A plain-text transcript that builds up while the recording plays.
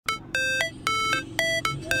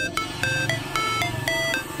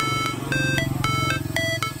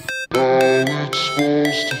Never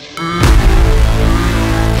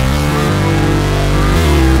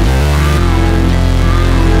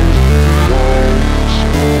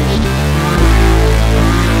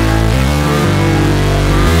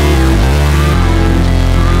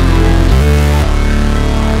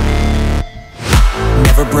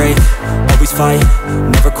break, always fight,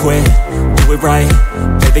 never quit, do it right,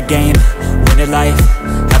 play the game, win it life,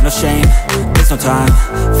 have no shame, there's no time,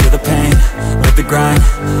 feel the pain, live the grind,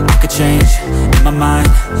 I could change, in my mind,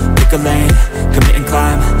 pick a lane, commit and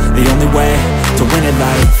climb, the only way to win it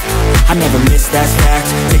life. I never miss, that's fact,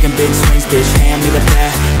 taking big swings, bitch, hand me the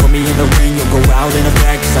bat, put me in the ring, you'll go out in a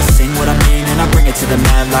bag, cause I sing what I mean and I bring it to the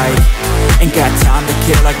mad light. Ain't got time to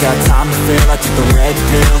kill, I got time to feel, I took the red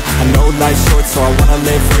pill, I know life's short so I wanna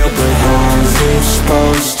live real, but how's it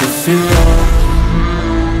supposed to feel?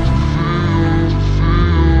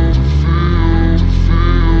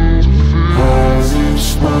 How's it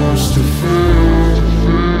supposed to feel?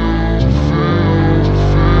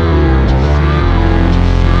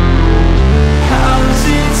 How's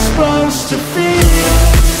it supposed to feel?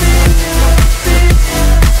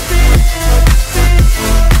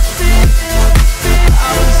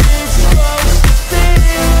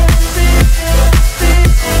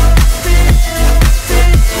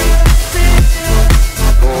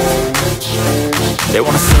 They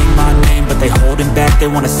wanna sing my name, but they holding back. They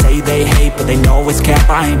wanna say they hate, but they know it's cap.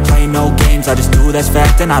 I ain't play no games, I just do that's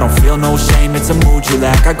fact. And I don't feel no shame, it's a mood you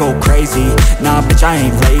lack. I go crazy, nah bitch I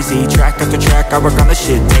ain't lazy. Track after track, I work on this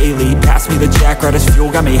shit daily. Pass me the jack, right as fuel,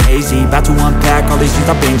 got me hazy. About to unpack all these things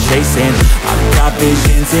I've been chasing. I've got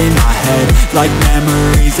visions in my head, like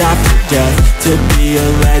memories after death. To be a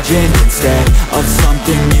legend instead of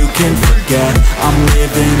something you can forget. I'm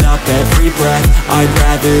living up every breath, I'd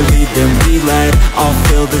rather lead than be led. I'll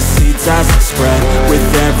fill the seats as I spread with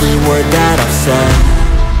every word that I've said.